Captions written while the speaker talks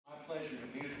pleasure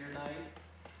to be here tonight.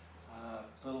 A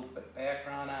little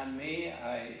background on me.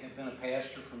 I have been a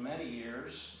pastor for many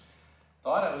years.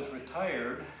 Thought I was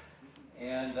retired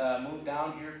and moved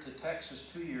down here to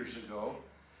Texas 2 years ago,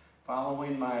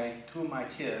 following two of my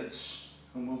kids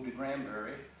who moved to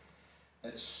Granbury.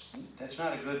 That's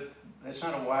not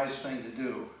a wise thing to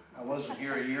do. I wasn't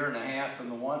here a year and a half, and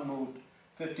the one moved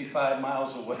 55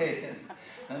 miles away,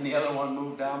 and the other one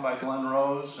moved down by Glen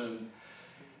Rose.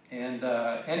 And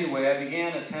anyway, I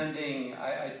began attending.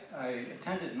 I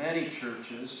attended many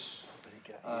churches,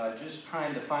 just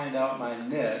trying to find out my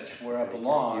niche, where I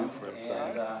belonged.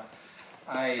 And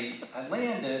I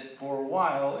landed for a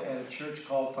while at a church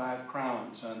called Five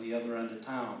Crowns on the other end of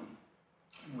town.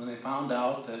 When I found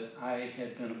out that I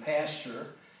had been a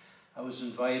pastor, I was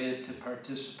invited to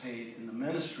participate in the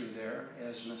ministry there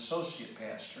as an associate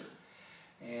pastor.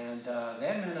 And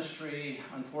that ministry,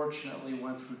 unfortunately,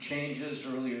 went through changes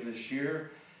earlier this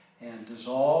year and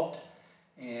dissolved.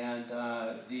 And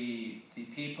the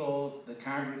people, the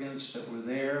congregants that were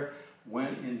there,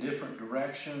 went in different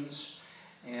directions.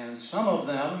 And some of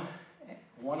them,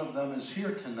 one of them is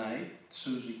here tonight,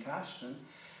 Susie Costin.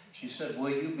 She said,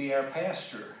 "Will you be our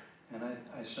pastor?" And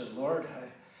I said, "Lord,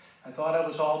 I thought I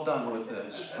was all done with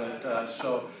this." But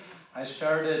so I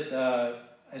started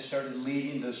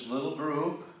leading this little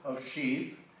group of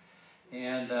sheep,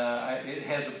 and it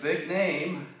has a big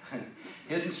name,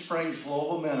 Hidden Springs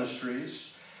Global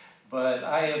Ministries, but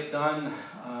I have done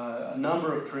a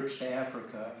number of trips to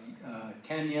Africa,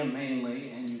 Kenya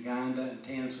mainly, and Uganda and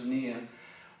Tanzania,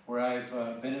 where I've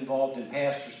been involved in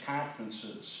pastors'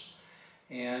 conferences.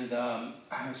 And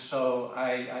so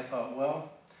I thought,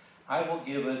 well, I will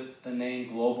give it the name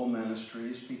Global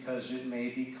Ministries because it may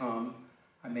become,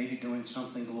 I may be doing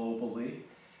something globally.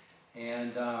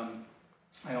 And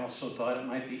I also thought it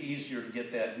might be easier to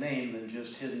get that name than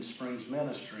just Hidden Springs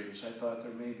Ministries. I thought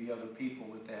there may be other people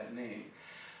with that name.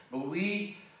 But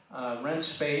we rent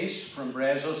space from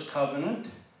Brazos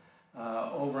Covenant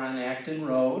over on Acton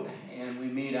Road, and we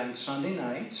meet on Sunday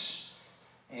nights,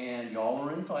 and y'all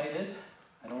are invited.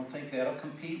 I don't think that'll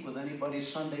compete with anybody's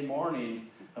Sunday morning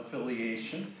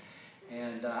affiliation.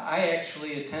 And I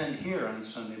actually attend here on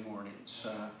Sunday mornings.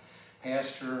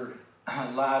 Pastor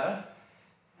Lada,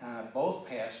 both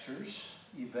pastors,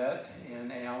 Yvette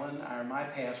and Alan, are my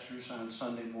pastors on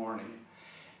Sunday morning.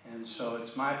 And so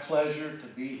it's my pleasure to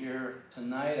be here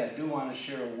tonight. I do want to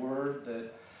share a word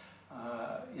that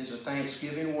is a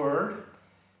Thanksgiving word.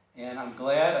 And I'm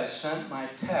glad I sent my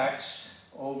text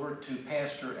over to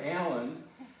Pastor Alan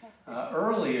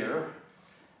earlier,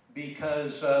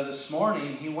 because this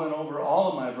morning he went over all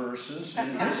of my verses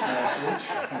in his message.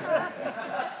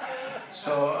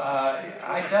 So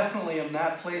I definitely am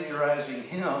not plagiarizing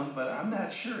him, but I'm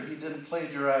not sure he didn't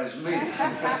plagiarize me.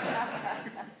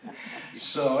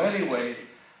 So anyway,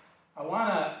 I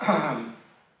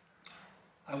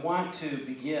want to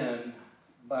begin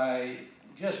by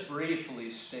just briefly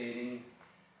stating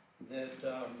that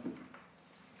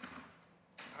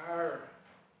our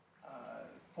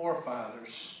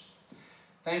forefathers,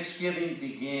 Thanksgiving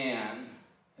began,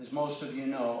 as most of you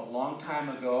know, a long time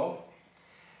ago.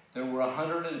 There were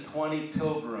 120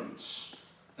 pilgrims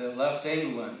that left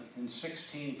England in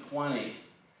 1620,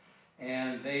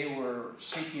 and they were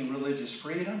seeking religious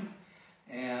freedom,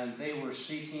 and they were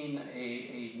seeking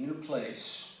a new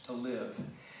place to live.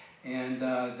 And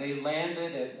they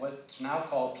landed at what's now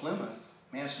called Plymouth,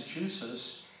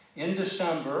 Massachusetts, in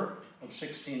December of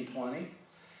 1620,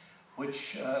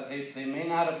 which they may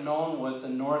not have known what the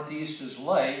Northeast is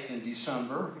like in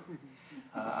December.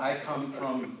 I come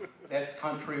from that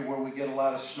country where we get a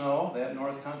lot of snow, that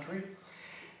North Country.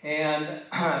 And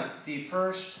the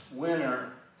first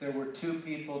winter, there were 2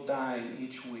 people dying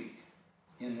each week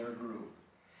in their group.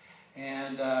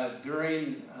 And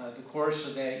during the course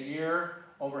of that year,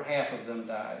 over half of them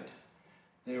died.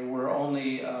 There were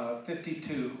only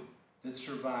 52 that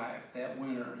survived that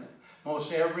winter.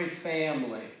 Most every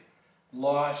family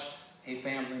lost a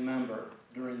family member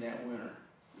during that winter.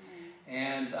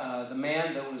 And the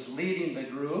man that was leading the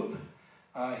group,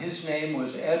 his name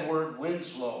was Edward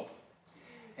Winslow.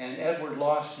 And Edward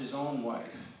lost his own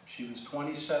wife. She was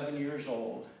 27 years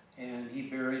old, and he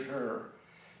buried her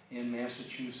in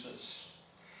Massachusetts.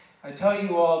 I tell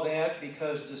you all that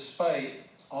because despite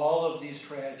all of these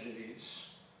tragedies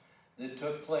that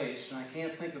took place, and I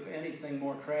can't think of anything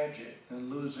more tragic than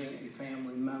losing a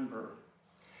family member.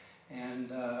 And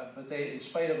but they, in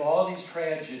spite of all these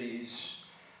tragedies,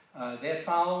 that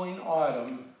following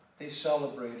autumn, they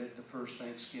celebrated the first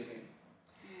Thanksgiving.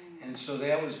 And so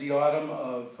that was the autumn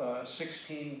of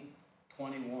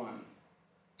 1621.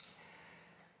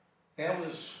 That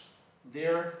was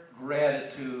their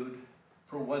gratitude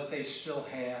for what they still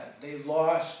had. They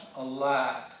lost a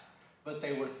lot, but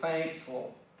they were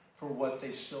thankful for what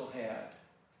they still had.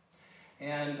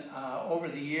 And over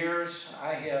the years,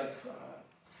 I have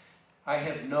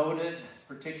noted,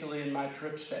 particularly in my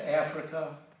trips to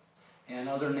Africa and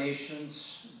other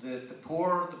nations, that the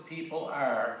poorer the people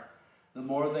are, the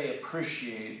more they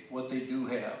appreciate what they do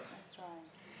have. That's right.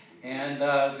 And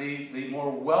the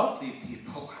more wealthy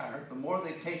people are, the more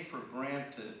they take for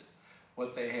granted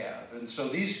what they have. And so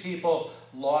these people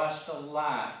lost a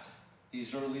lot,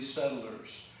 these early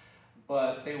settlers,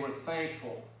 but they were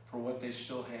thankful for what they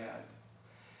still had.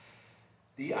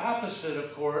 The opposite,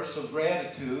 of course, of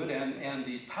gratitude, and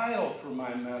the title for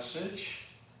my message,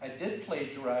 I did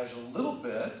plagiarize a little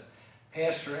bit.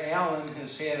 Pastor Allen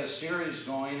has had a series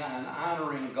going on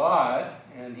honoring God,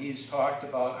 and he's talked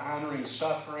about honoring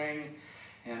suffering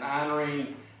and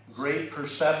honoring great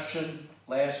perception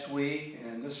last week,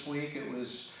 and this week it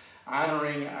was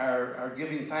honoring our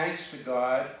giving thanks to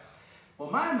God.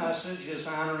 Well, my message is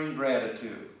honoring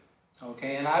gratitude,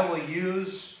 okay? And I will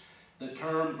use the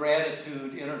term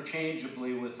gratitude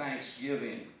interchangeably with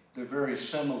thanksgiving. They're very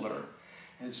similar,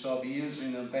 and so I'll be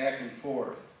using them back and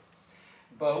forth.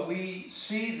 But we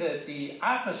see that the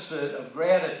opposite of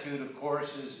gratitude, of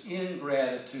course, is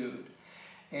ingratitude.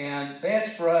 And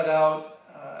that's brought out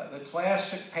the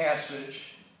classic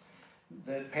passage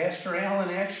that Pastor Allen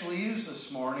actually used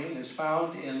this morning is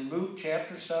found in Luke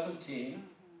chapter 17.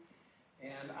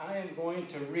 And I am going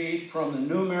to read from the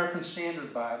New American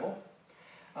Standard Bible,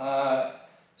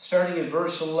 starting in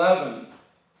verse 11. It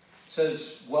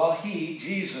says, while he,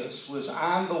 Jesus, was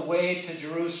on the way to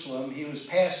Jerusalem, he was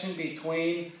passing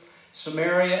between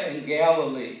Samaria and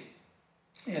Galilee.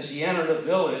 As he entered a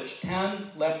village,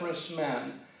 10 leprous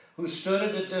men who stood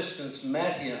at a distance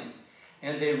met him,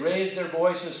 and they raised their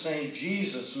voices, saying,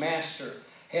 Jesus, Master,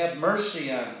 have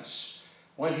mercy on us.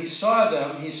 When he saw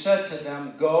them, he said to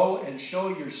them, go and show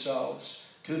yourselves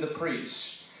to the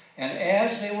priests. And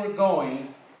as they were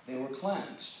going, they were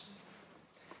cleansed.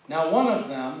 Now one of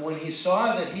them, when he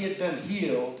saw that he had been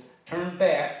healed, turned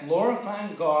back,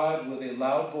 glorifying God with a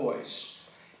loud voice.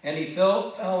 And he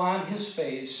fell on his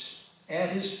face at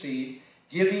his feet,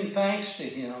 giving thanks to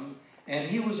him, and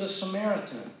he was a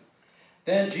Samaritan.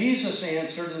 Then Jesus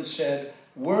answered and said,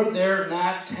 were there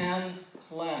not 10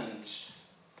 cleansed?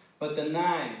 But the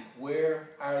 9, where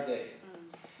are they?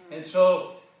 And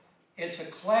so it's a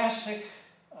classic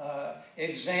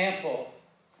example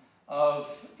of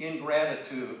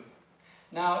ingratitude.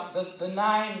 Now, the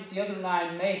other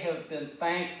 9 may have been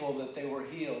thankful that they were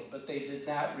healed, but they did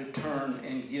not return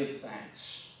and give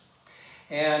thanks.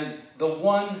 And the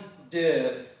one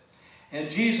did. And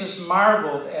Jesus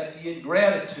marveled at the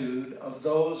ingratitude of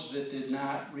those that did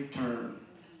not return.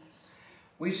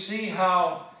 We see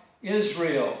how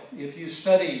Israel, if you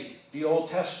study the Old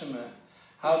Testament,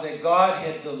 how that God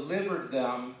had delivered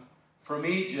them from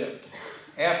Egypt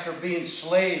after being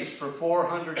slaves for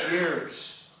 400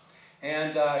 years.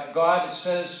 And God, it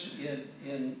says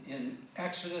in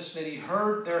Exodus that he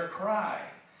heard their cry.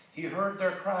 He heard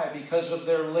their cry because of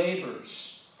their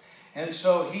labors. And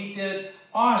so he did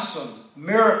awesome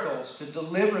miracles to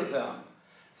deliver them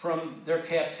from their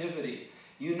captivity.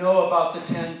 You know about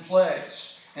the 10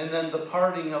 plagues and then the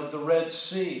parting of the Red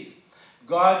Sea.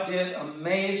 God did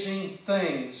amazing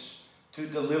things to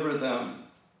deliver them.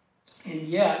 And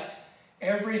yet,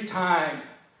 every time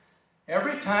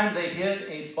they hit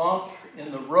a bump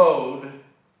in the road,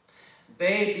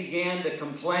 they began to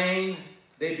complain,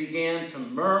 they began to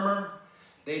murmur,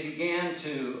 they began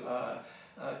to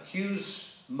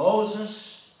accuse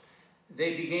Moses,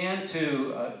 they began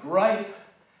to gripe,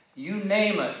 you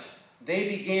name it. They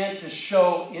began to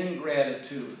show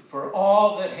ingratitude for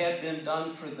all that had been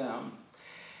done for them.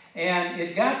 And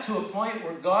it got to a point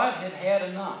where God had had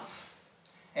enough.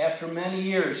 After many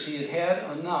years, he had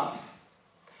had enough.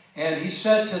 And he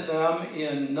said to them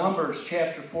in Numbers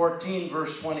chapter 14,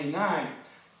 verse 29,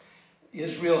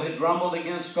 Israel had grumbled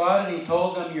against God, and he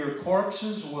told them, your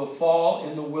corpses will fall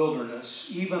in the wilderness,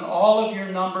 even all of your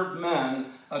numbered men,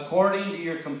 according to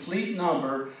your complete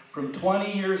number, from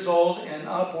 20 years old and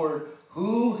upward,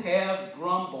 who have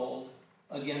grumbled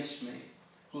against me.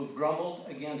 Who have grumbled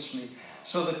against me.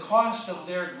 So the cost of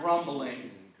their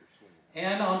grumbling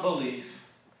and unbelief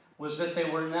was that they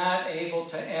were not able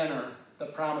to enter the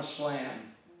promised land.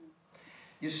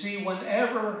 You see,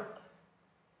 whenever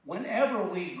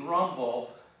we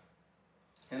grumble,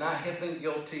 and I have been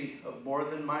guilty of more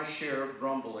than my share of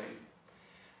grumbling,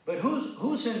 but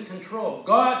who's in control?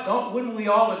 God, wouldn't we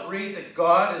all agree that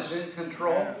God is in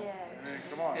control? Yeah.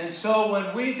 Come And so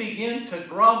when we begin to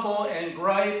grumble and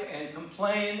gripe and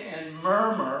complain and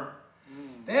murmur,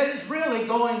 that is really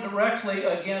going directly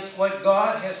against what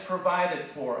God has provided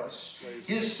for us.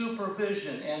 His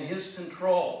supervision and His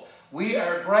control. We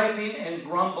are griping and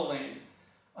grumbling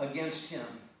against Him.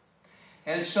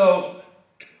 And so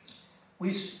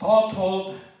Paul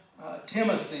told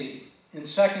Timothy in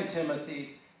 2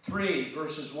 Timothy 3,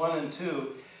 verses 1 and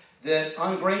 2, that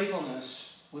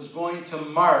ungratefulness was going to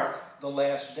mark the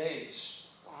last days.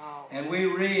 Wow. And we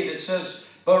read, it says,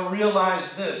 "But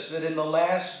realize this, that in the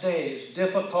last days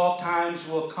difficult times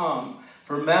will come,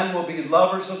 for men will be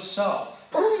lovers of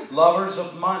self, lovers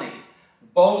of money,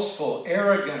 boastful,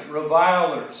 arrogant,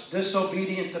 revilers,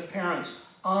 disobedient to parents,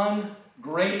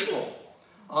 ungrateful,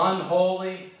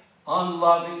 unholy,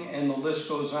 unloving," and the list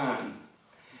goes on.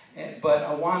 But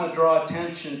I want to draw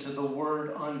attention to the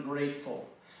word ungrateful.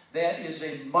 That is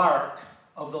a mark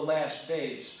of the last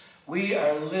days. We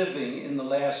are living in the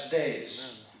last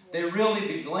days. They really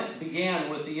began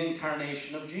with the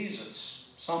incarnation of Jesus.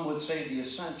 Some would say the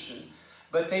ascension.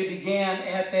 But they began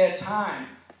at that time.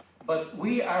 But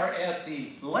we are at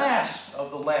the last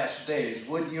of the last days.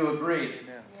 Wouldn't you agree?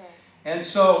 Amen. And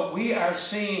so we are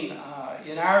seeing,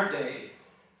 in our day,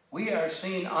 we are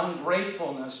seeing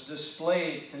ungratefulness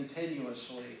displayed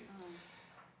continuously.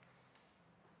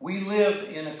 We live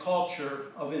in a culture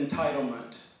of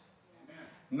entitlement.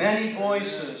 Many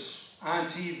voices on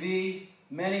TV,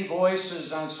 many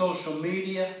voices on social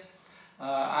media,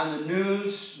 on the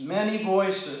news, many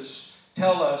voices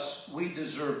tell us we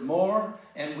deserve more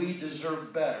and we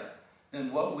deserve better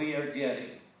than what we are getting.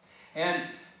 And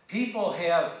people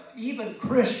have, even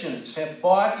Christians, have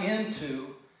bought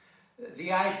into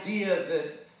the idea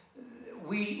that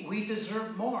we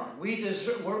deserve more.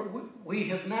 We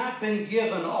have not been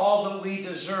given all that we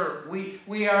deserve.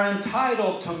 We are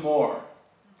entitled to more.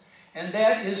 And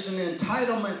that is an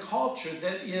entitlement culture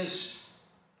that is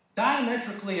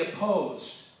diametrically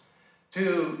opposed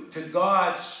to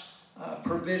God's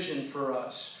provision for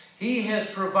us. He has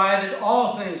provided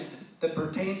all things that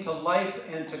pertain to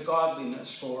life and to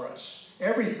godliness for us.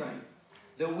 Everything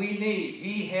that we need,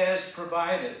 He has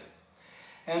provided.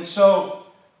 And so,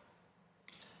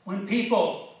 when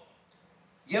people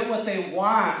get what they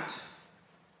want,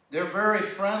 they're very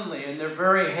friendly and they're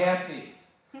very happy.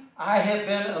 I have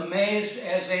been amazed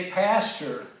as a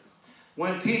pastor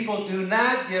when people do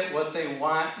not get what they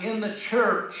want in the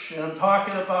church, and I'm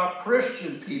talking about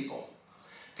Christian people,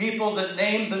 people that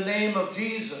name the name of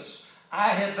Jesus. I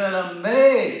have been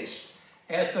amazed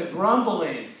at the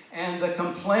grumbling and the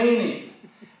complaining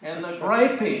and the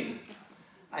griping.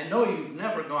 I know you've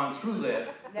never gone through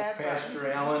that, never.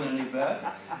 Pastor Allen and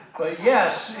Yvette. But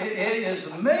yes, it is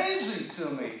amazing to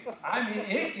me. I mean,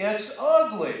 it gets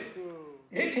ugly.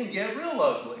 It can get real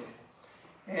ugly.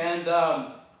 And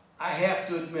I have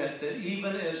to admit that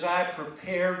even as I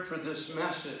prepared for this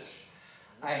message,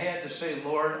 I had to say,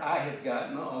 Lord, I have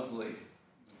gotten ugly.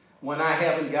 When I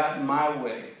haven't gotten my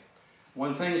way.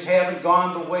 When things haven't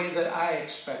gone the way that I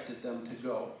expected them to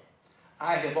go.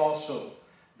 I have also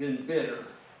been bitter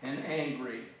and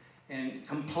angry and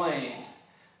complained.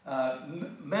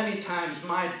 Many times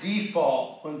my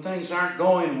default when things aren't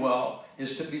going well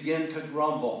is to begin to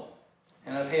grumble.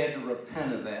 And I've had to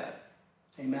repent of that.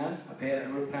 Amen? I've had to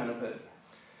repent of it.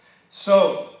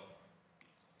 So,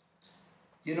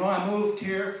 I moved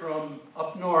here from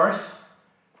up north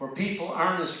where people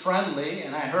aren't as friendly,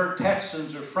 and I heard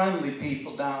Texans are friendly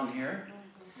people down here.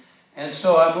 And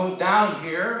so I moved down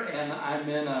here, and I'm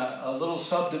in a little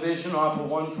subdivision off of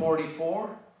 144.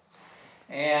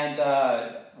 And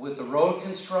with the road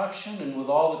construction and with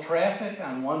all the traffic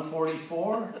on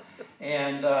 144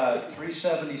 and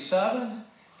 377,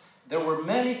 there were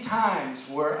many times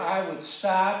where I would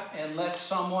stop and let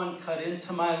someone cut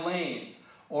into my lane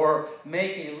or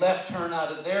make a left turn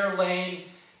out of their lane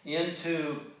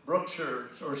into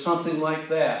Brookshire's or something like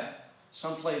that,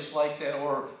 someplace like that,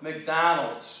 or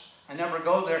McDonald's. I never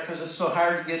go there because it's so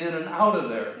hard to get in and out of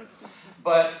there.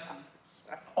 But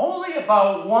only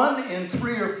about 1 in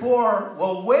 3 or 4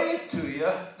 will wave to you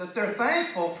that they're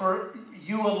thankful for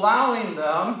you allowing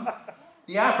them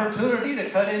the opportunity to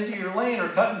cut into your lane or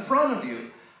cut in front of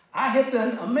you. I have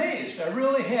been amazed. I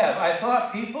really have. I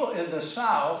thought people in the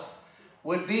South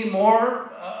would be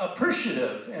more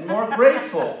appreciative and more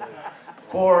grateful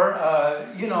for,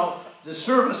 the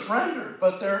service rendered.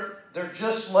 But they're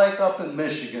just like up in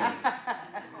Michigan.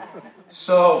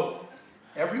 So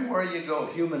everywhere you go,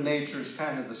 human nature is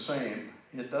kind of the same.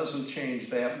 It doesn't change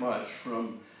that much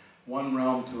from one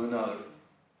realm to another.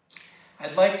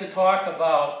 I'd like to talk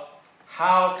about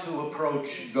how to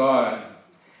approach God.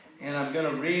 And I'm going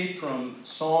to read from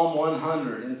Psalm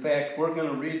 100. In fact, we're going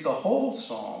to read the whole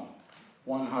Psalm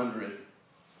 100.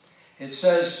 It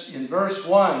says in verse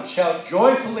 1, "Shout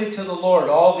joyfully to the Lord,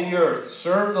 all the earth.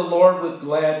 Serve the Lord with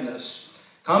gladness.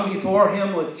 Come before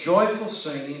him with joyful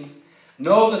singing.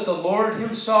 Know that the Lord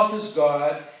himself is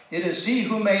God. It is he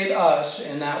who made us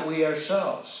and not we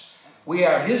ourselves. We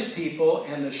are his people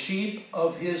and the sheep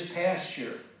of his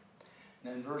pasture."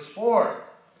 Then verse 4,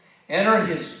 "Enter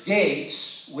his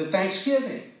gates with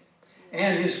thanksgiving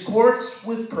and his courts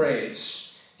with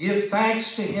praise. Give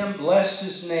thanks to him, bless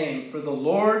his name, for the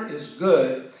Lord is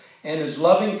good, and his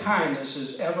loving kindness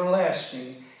is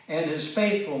everlasting, and his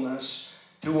faithfulness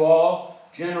to all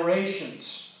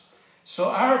generations." So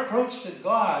our approach to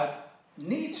God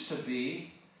needs to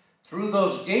be through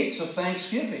those gates of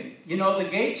thanksgiving. You know, the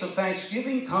gates of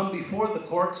thanksgiving come before the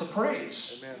courts of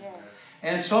praise. Amen. Yeah.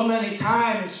 And so many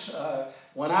times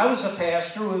when I was a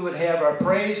pastor, we would have our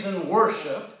praise and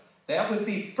worship. That would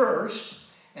be first.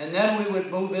 And then we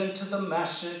would move into the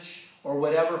message or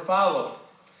whatever followed.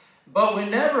 But we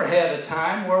never had a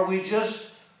time where we just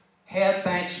had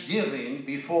thanksgiving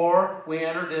before we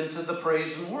entered into the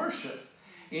praise and worship.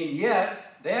 And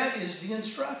yet, that is the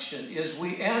instruction, is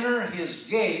we enter his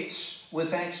gates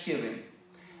with thanksgiving.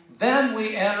 Then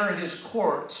we enter his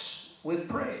courts with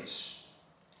praise.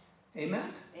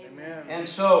 Amen? Amen. And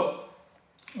so,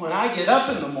 when I get up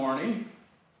in the morning,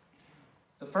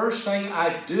 the first thing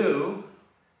I do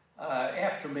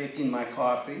after making my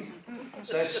coffee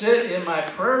is I sit in my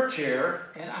prayer chair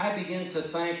and I begin to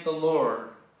thank the Lord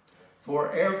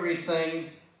for everything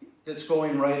that's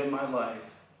going right in my life.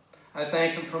 I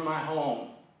thank him for my home.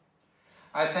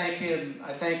 I thank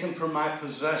him for my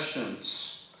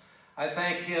possessions. I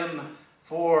thank him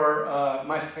for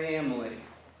my family.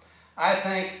 I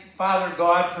thank Father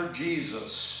God for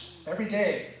Jesus. Every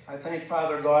day I thank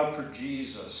Father God for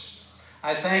Jesus.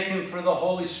 I thank him for the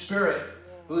Holy Spirit,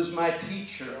 who is my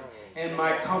teacher and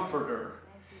my comforter.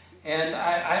 And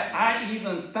I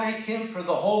even thank him for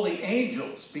the holy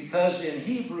angels, because in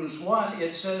Hebrews 1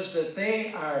 it says that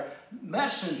they are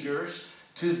messengers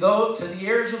to the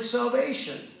heirs of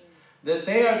salvation. That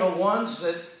they are the ones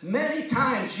that many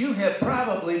times you have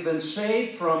probably been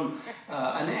saved from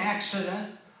an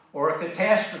accident or a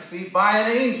catastrophe by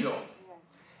an angel.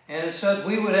 And it says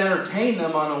we would entertain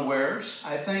them unawares.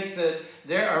 I think that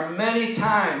there are many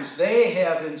times they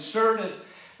have inserted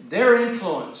their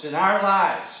influence in our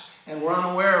lives and we're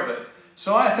unaware of it.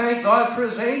 So I thank God for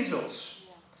his angels.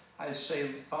 I say,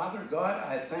 Father God,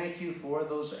 I thank you for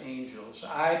those angels.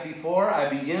 Before I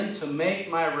begin to make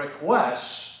my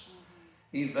requests,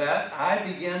 Yvette, I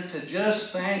begin to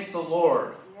just thank the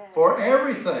Lord for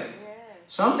everything.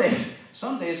 Some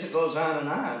days it goes on and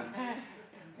on.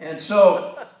 And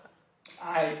so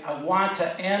I want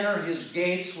to enter his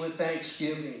gates with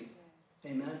thanksgiving.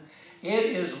 Amen. It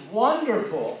is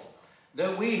wonderful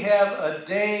that we have a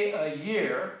day a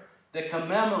year that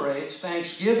commemorates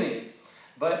Thanksgiving.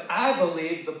 But I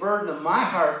believe the burden of my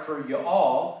heart for you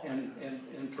all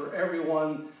and for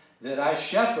everyone that I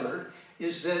shepherd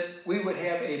is that we would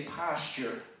have a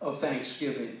posture of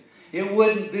thanksgiving. It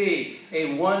wouldn't be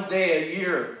a one day a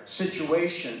year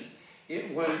situation.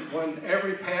 When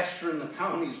every pastor in the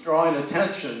county is drawing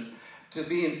attention to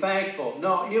being thankful.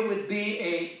 No, it would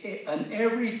be an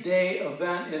everyday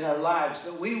event in our lives,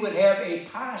 that we would have a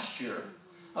posture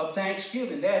of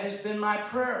thanksgiving. That has been my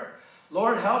prayer.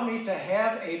 Lord, help me to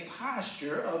have a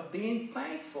posture of being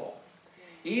thankful.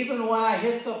 Even when I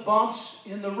hit the bumps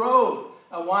in the road,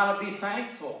 I want to be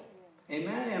thankful.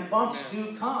 Amen? And bumps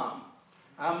do come.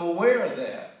 I'm aware of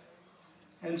that.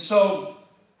 And so,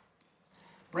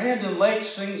 Brandon Lake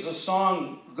sings a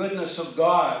song, Goodness of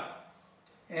God.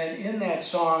 And in that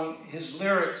song, his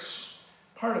lyrics,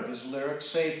 part of his lyrics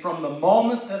say, "From the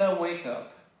moment that I wake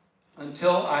up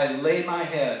until I lay my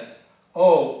head,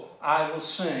 oh, I will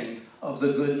sing of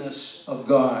the goodness of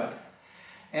God."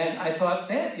 And I thought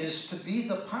that is to be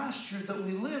the posture that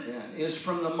we live in, is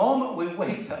from the moment we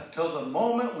wake up till the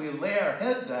moment we lay our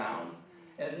head down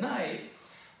at night,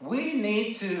 we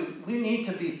need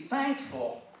to be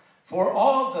thankful for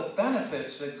all the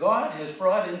benefits that God has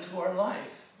brought into our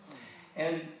life.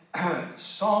 And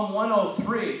Psalm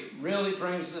 103 really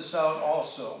brings this out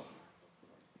also.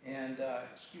 And,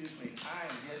 excuse me, I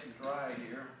am getting dry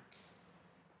here.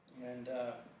 And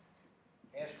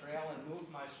Pastor Allen moved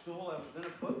my stool. I was going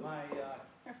to put my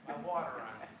water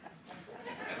on it.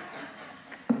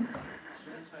 As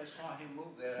soon as I saw him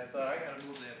move that, I thought, I got to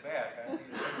move that back. I need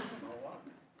to drink some more water.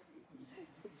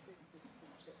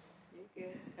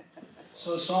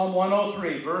 So Psalm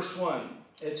 103, verse 1,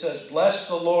 it says, "Bless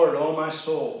the Lord, O my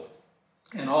soul,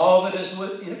 and all that is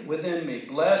within me.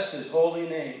 Bless his holy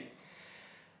name.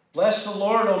 Bless the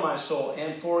Lord, O my soul,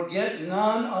 and forget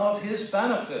none of his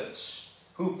benefits,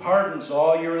 who pardons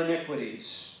all your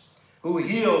iniquities, who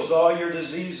heals all your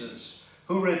diseases,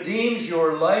 who redeems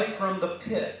your life from the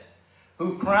pit,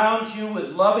 who crowns you with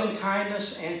loving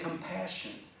kindness and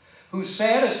compassion, who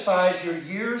satisfies your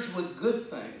years with good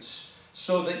things,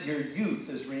 so that your youth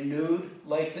is renewed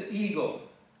like the eagle.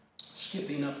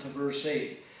 Skipping up to verse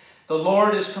 8. The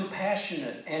Lord is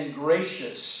compassionate and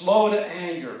gracious, slow to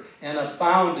anger, and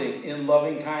abounding in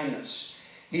loving kindness.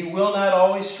 He will not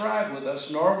always strive with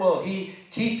us, nor will he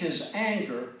keep his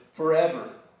anger forever.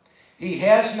 He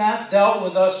has not dealt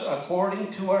with us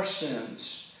according to our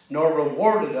sins, nor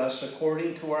rewarded us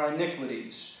according to our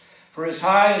iniquities. For as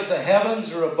high as the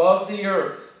heavens are above the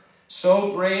earth,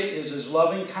 so great is his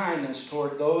loving kindness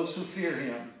toward those who fear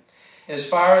him. As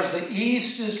far as the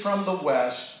east is from the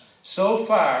west, so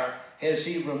far has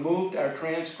he removed our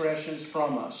transgressions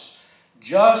from us.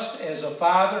 Just as a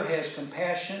father has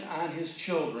compassion on his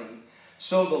children,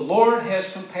 so the Lord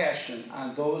has compassion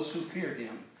on those who fear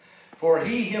him. For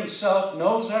he himself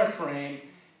knows our frame.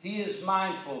 He is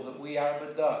mindful that we are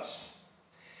but dust.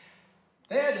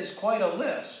 That is quite a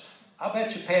list. I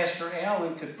bet you Pastor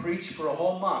Allen could preach for a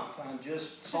whole month on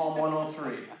just Psalm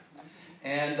 103.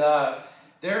 And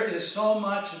there is so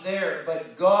much there,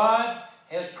 but God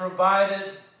has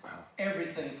provided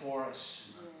everything for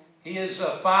us. He is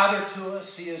a father to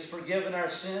us. He has forgiven our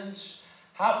sins.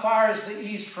 How far is the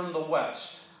east from the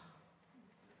west?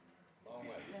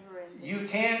 You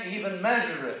can't even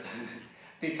measure it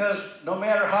because no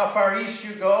matter how far east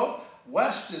you go,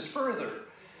 west is further.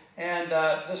 And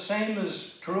the same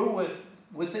is true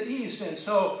with the east. And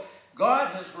so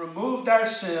God has removed our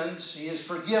sins. He has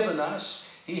forgiven us.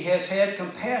 He has had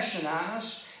compassion on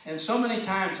us. And so many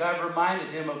times I've reminded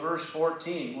him of verse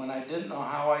 14 when I didn't know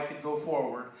how I could go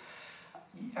forward.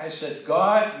 I said,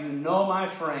 God, you know my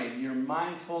frame. You're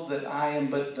mindful that I am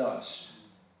but dust.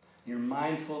 You're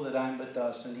mindful that I'm but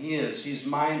dust. And he is. He's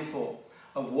mindful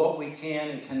of what we can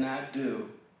and cannot do.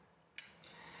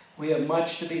 We have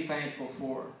much to be thankful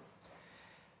for.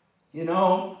 You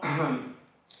know,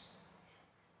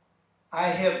 I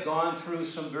have gone through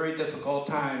some very difficult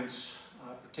times,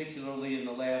 particularly in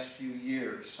the last few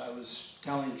years. I was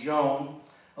telling Joan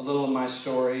a little of my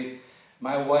story.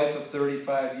 My wife of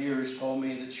 35 years told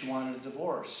me that she wanted a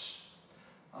divorce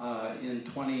in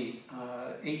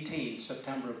 2018,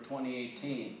 September of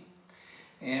 2018.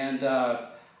 And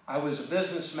I was a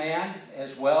businessman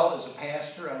as well as a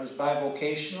pastor. I was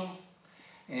bivocational.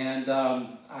 And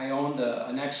I owned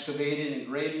an excavating and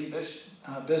grading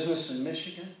business in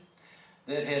Michigan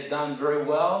that had done very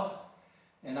well.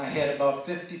 And I had about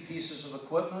 50 pieces of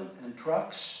equipment and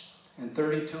trucks and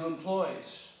 32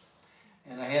 employees.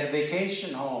 And I had a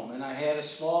vacation home, and I had a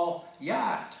small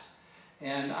yacht.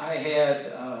 And I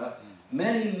had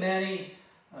many, many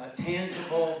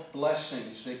tangible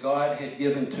blessings that God had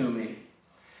given to me.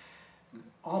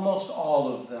 Almost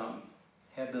all of them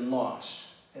have been lost.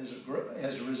 As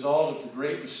a result of the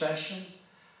Great Recession,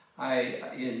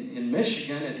 in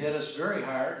Michigan, it hit us very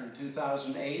hard in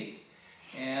 2008.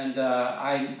 And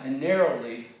I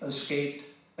narrowly escaped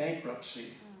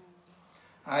bankruptcy.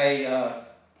 I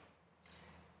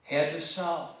had to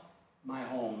sell my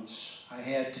homes. I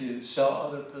had to sell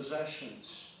other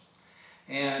possessions.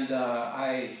 And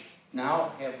I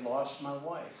now have lost my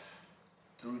wife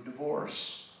through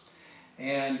divorce.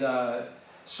 And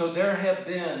so there have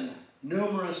been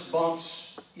numerous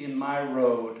bumps in my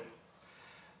road.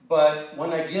 But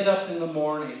when I get up in the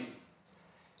morning,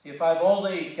 if I've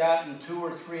only gotten 2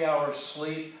 or 3 hours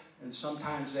sleep, and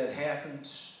sometimes that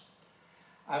happens,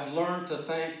 I've learned to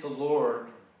thank the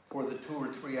Lord for the 2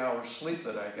 or 3 hours sleep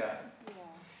that I got. Yeah.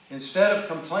 Instead of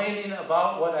complaining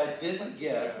about what I didn't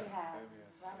get,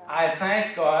 I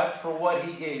thank God for what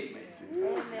he gave me.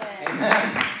 Amen.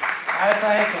 Amen. I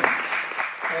thank him.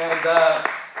 And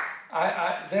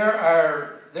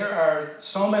there are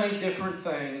so many different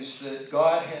things that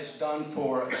God has done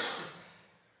for us.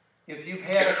 If you've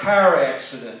had a car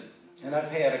accident, and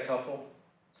I've had a couple,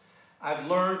 I've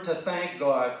learned to thank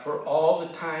God for all the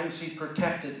times he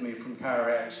protected me from car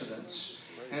accidents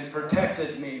and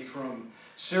protected me from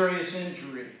serious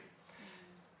injury.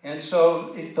 And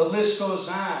so the list goes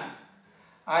on.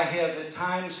 I have at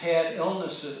times had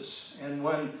illnesses, and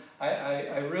when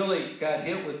I really got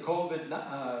hit with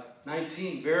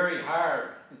COVID-19 very hard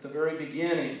at the very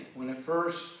beginning, when it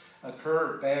first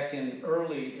occurred back in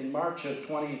March of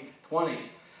 2020.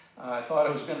 I thought I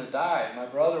was going to die. My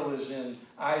brother was in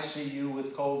ICU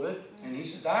with COVID, and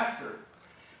he's a doctor.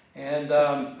 And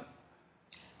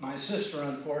My sister,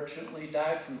 unfortunately,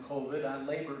 died from COVID on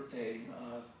Labor Day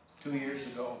 2 years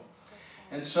ago.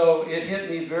 And so it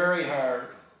hit me very hard.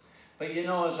 But you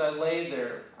know, as I lay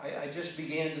there, I just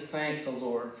began to thank the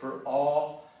Lord for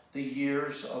all the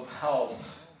years of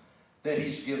health that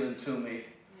He's given to me.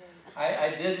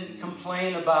 I didn't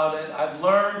complain about it. I've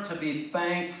learned to be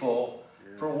thankful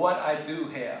for what I do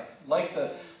have. Like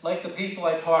the people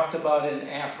I talked about in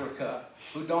Africa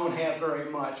who don't have very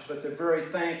much, but they're very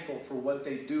thankful for what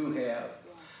they do have.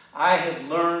 I have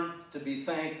learned to be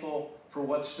thankful for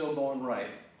what's still going right.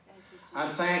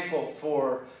 I'm thankful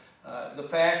for the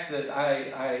fact that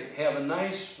I have a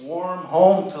nice, warm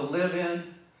home to live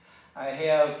in. I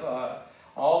have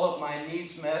all of my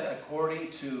needs met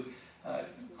according to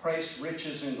Christ's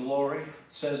riches and glory. It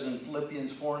says in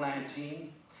Philippians 4:19.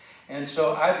 And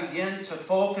so I begin to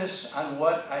focus on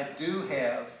what I do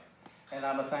have, and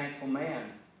I'm a thankful man.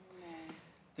 Amen.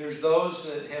 There's those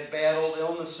that have battled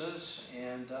illnesses,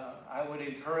 and I would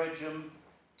encourage them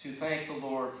to thank the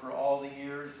Lord for all the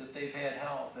years that they've had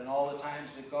health and all the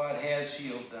times that God has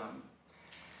healed them.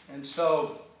 And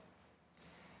so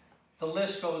the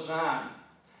list goes on.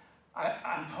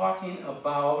 I'm talking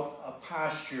about a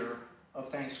posture of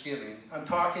thanksgiving. I'm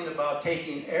talking about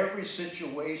taking every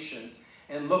situation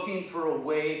and looking for a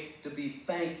way to be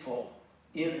thankful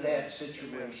in that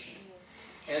situation.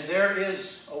 And there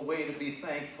is a way to be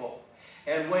thankful.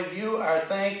 And when you are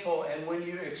thankful and when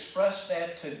you express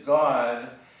that to God,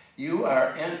 you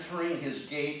are entering His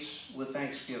gates with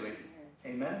thanksgiving.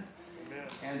 Amen? Amen.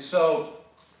 And so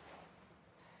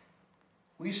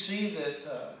we see that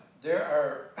there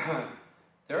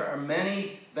are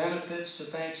many benefits to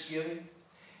thanksgiving.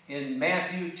 In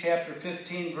Matthew chapter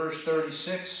 15, verse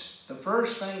 36, the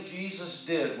first thing Jesus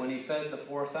did when He fed the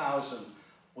 4,000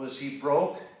 was He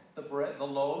broke the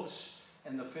loaves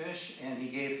and the fish, and He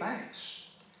gave thanks.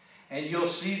 And you'll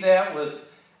see that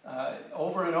with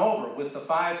over and over with the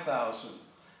 5,000,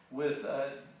 with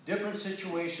different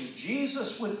situations.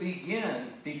 Jesus would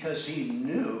begin because He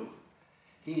knew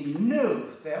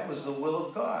that was the will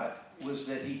of God, was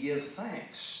that He give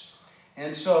thanks.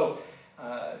 And so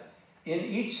in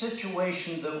each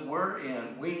situation that we're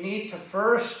in, we need to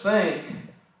first think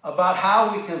about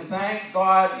how we can thank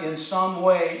God in some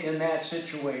way in that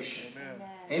situation.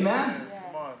 Amen? Amen?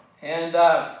 Amen. And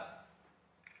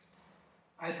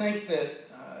I think that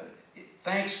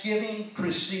thanksgiving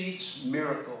precedes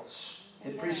miracles.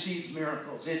 It precedes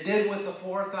miracles. It did with the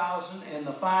 4,000 and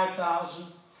the 5,000.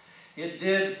 It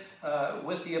did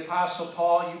with the Apostle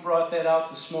Paul. You brought that out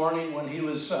this morning when he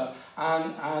was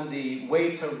on the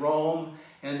way to Rome,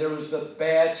 and there was the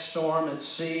bad storm at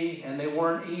sea, and they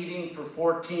weren't eating for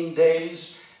 14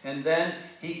 days. And then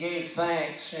he gave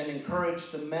thanks and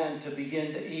encouraged the men to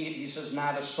begin to eat. He says,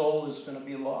 not a soul is going to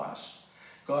be lost.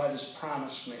 God has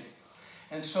promised me.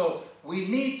 And so we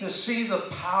need to see the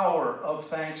power of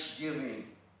thanksgiving.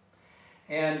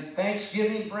 And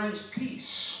thanksgiving brings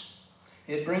peace.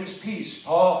 It brings peace.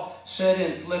 Paul said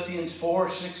in Philippians 4,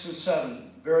 6, and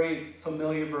 7, very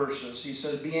familiar verses. He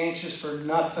says, be anxious for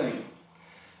nothing,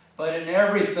 but in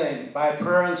everything, by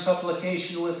prayer and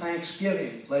supplication with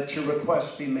thanksgiving, let your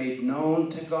requests be made known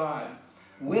to God.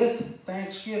 With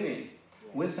thanksgiving.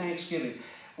 With thanksgiving.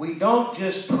 We don't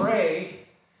just pray,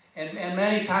 and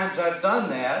many times I've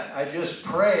done that. I just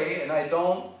pray and I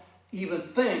don't even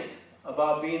think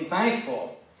about being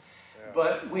thankful.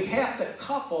 But we have to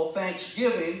couple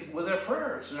thanksgiving with our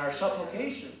prayers and our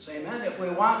supplications. Amen? If we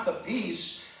want the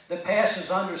peace that passes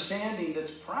understanding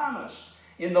that's promised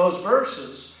in those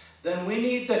verses, then we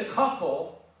need to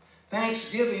couple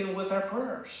thanksgiving with our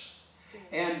prayers.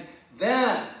 And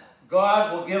then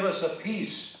God will give us a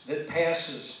peace that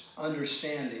passes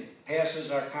understanding,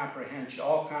 passes our comprehension,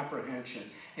 all comprehension,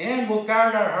 and will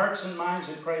guard our hearts and minds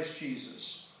in Christ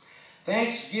Jesus.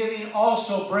 Thanksgiving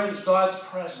also brings God's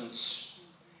presence.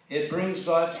 It brings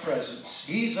God's presence.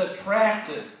 He's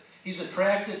attracted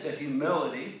to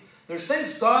humility. There's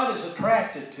things God is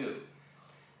attracted to.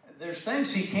 There's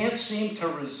things He can't seem to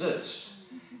resist.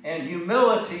 And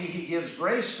humility, He gives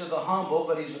grace to the humble,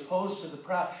 but He's opposed to the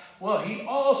proud. Well, He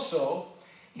also,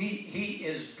 He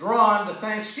is drawn to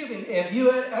thanksgiving. Have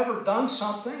you ever done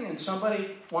something and somebody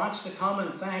wants to come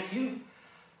and thank you?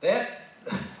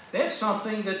 That's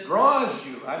something that draws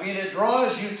you. I mean, it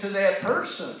draws you to that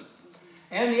person.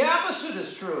 And the opposite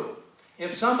is true.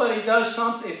 If somebody does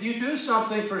something, if you do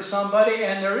something for somebody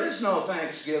and there is no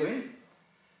thanksgiving.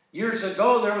 Years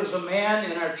ago, there was a man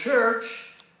in our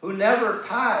church who never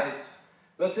tithed,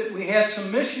 but that we had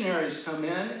some missionaries come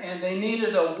in and they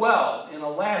needed a well in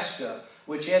Alaska,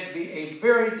 which had to be a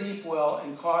very deep well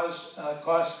and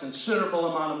cost considerable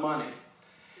amount of money.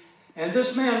 And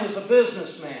this man was a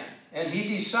businessman, and he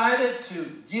decided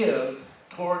to give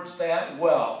towards that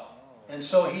well. And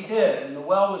so he did, and the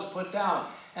well was put down.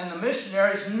 And the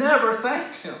missionaries never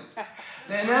thanked him.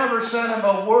 They never sent him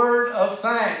a word of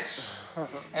thanks.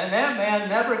 And that man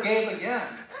never gave again.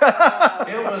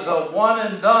 It was a one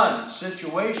and done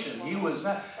situation. He was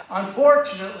not.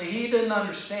 Unfortunately, he didn't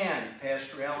understand,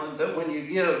 Pastor Allen, that when you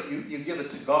give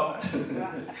it to God.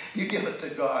 You give it to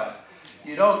God.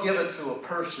 You don't give it to a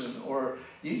person, or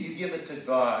you give it to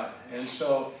God. And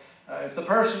so, if the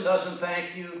person doesn't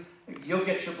thank you, you'll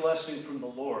get your blessing from the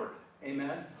Lord.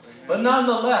 Amen? Amen. But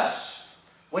nonetheless,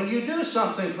 when you do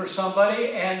something for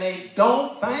somebody and they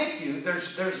don't thank you,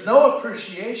 there's no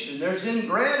appreciation. There's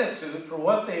ingratitude for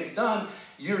what they've done.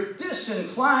 You're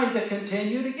disinclined to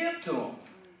continue to give to them.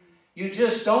 You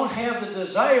just don't have the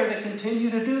desire to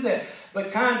continue to do that.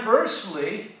 But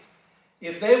conversely,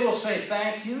 if they will say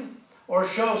thank you or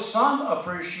show some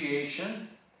appreciation,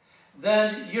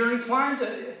 then you're inclined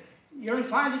to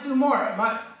do more.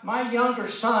 My younger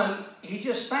son, he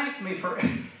just thanked me for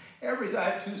everything. I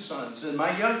have two sons, and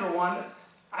my younger one,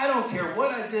 I don't care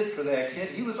what I did for that kid,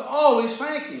 he was always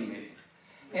thanking me.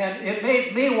 And it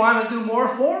made me want to do more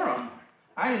for him.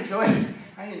 I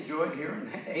enjoyed hearing,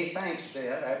 hey, thanks,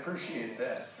 Dad, I appreciate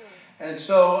that. And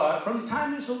so from the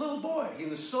time he was a little boy, he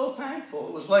was so thankful.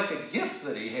 It was like a gift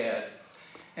that he had.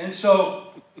 And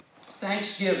so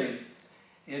Thanksgiving,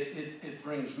 it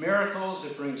brings miracles,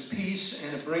 it brings peace,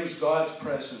 and it brings God's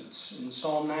presence. In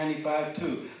Psalm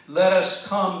 95:2, let us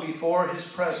come before his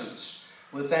presence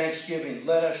with thanksgiving.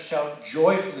 Let us shout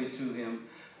joyfully to him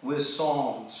with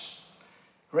psalms.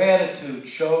 Gratitude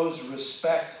shows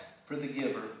respect for the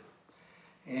giver.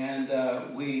 And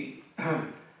we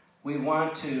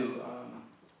want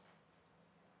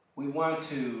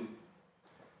to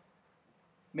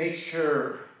make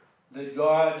sure that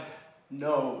God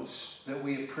knows that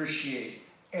we appreciate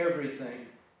everything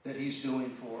that he's doing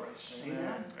for us.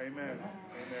 Amen. Amen.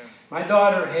 Amen. My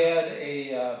daughter had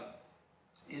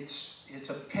it's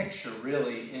a picture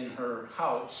really in her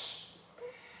house.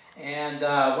 And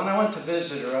when I went to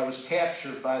visit her, I was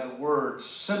captured by the words,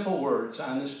 simple words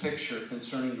on this picture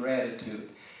concerning gratitude.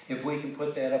 If we can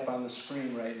put that up on the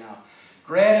screen right now.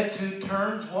 Gratitude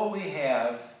turns what we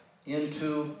have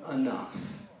into enough.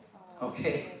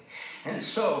 Okay? And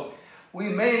so, we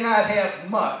may not have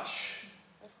much,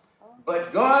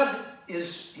 but God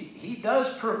he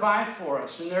does provide for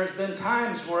us. And there's been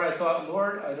times where I thought,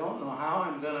 Lord, I don't know how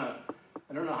I'm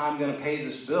gonna pay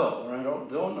this bill, or I don't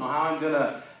know how I'm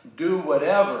gonna do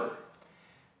whatever.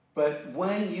 But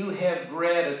when you have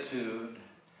gratitude,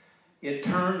 it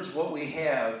turns what we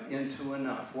have into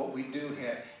enough, what we do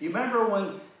have. You remember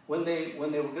when they were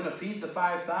going to feed the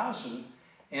 5,000,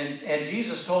 and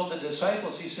Jesus told the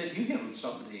disciples, he said, you give them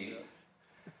something to eat.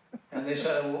 And they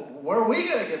said, well, where are we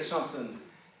going to get something?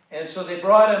 And so they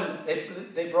brought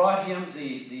him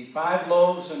the 5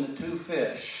 loaves and the 2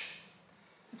 fish.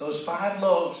 Those 5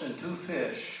 loaves and 2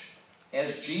 fish,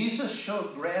 as Jesus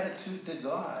showed gratitude to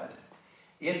God,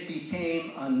 it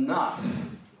became enough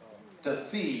to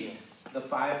feed the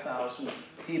 5,000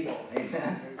 people.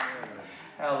 Amen?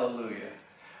 Hallelujah.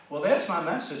 Well, that's my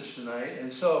message tonight.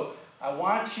 And so I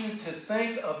want you to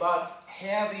think about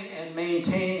having and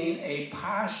maintaining a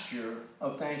posture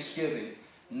of thanksgiving.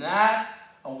 Not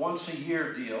a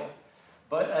once-a-year deal,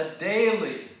 but a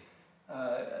daily,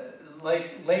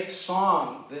 like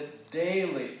song that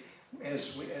daily,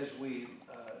 as we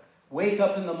wake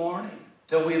up in the morning,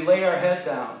 till we lay our head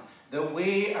down, that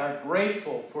we are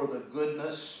grateful for the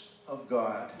goodness of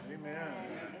God. Amen.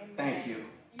 Thank you.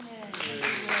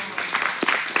 Amen.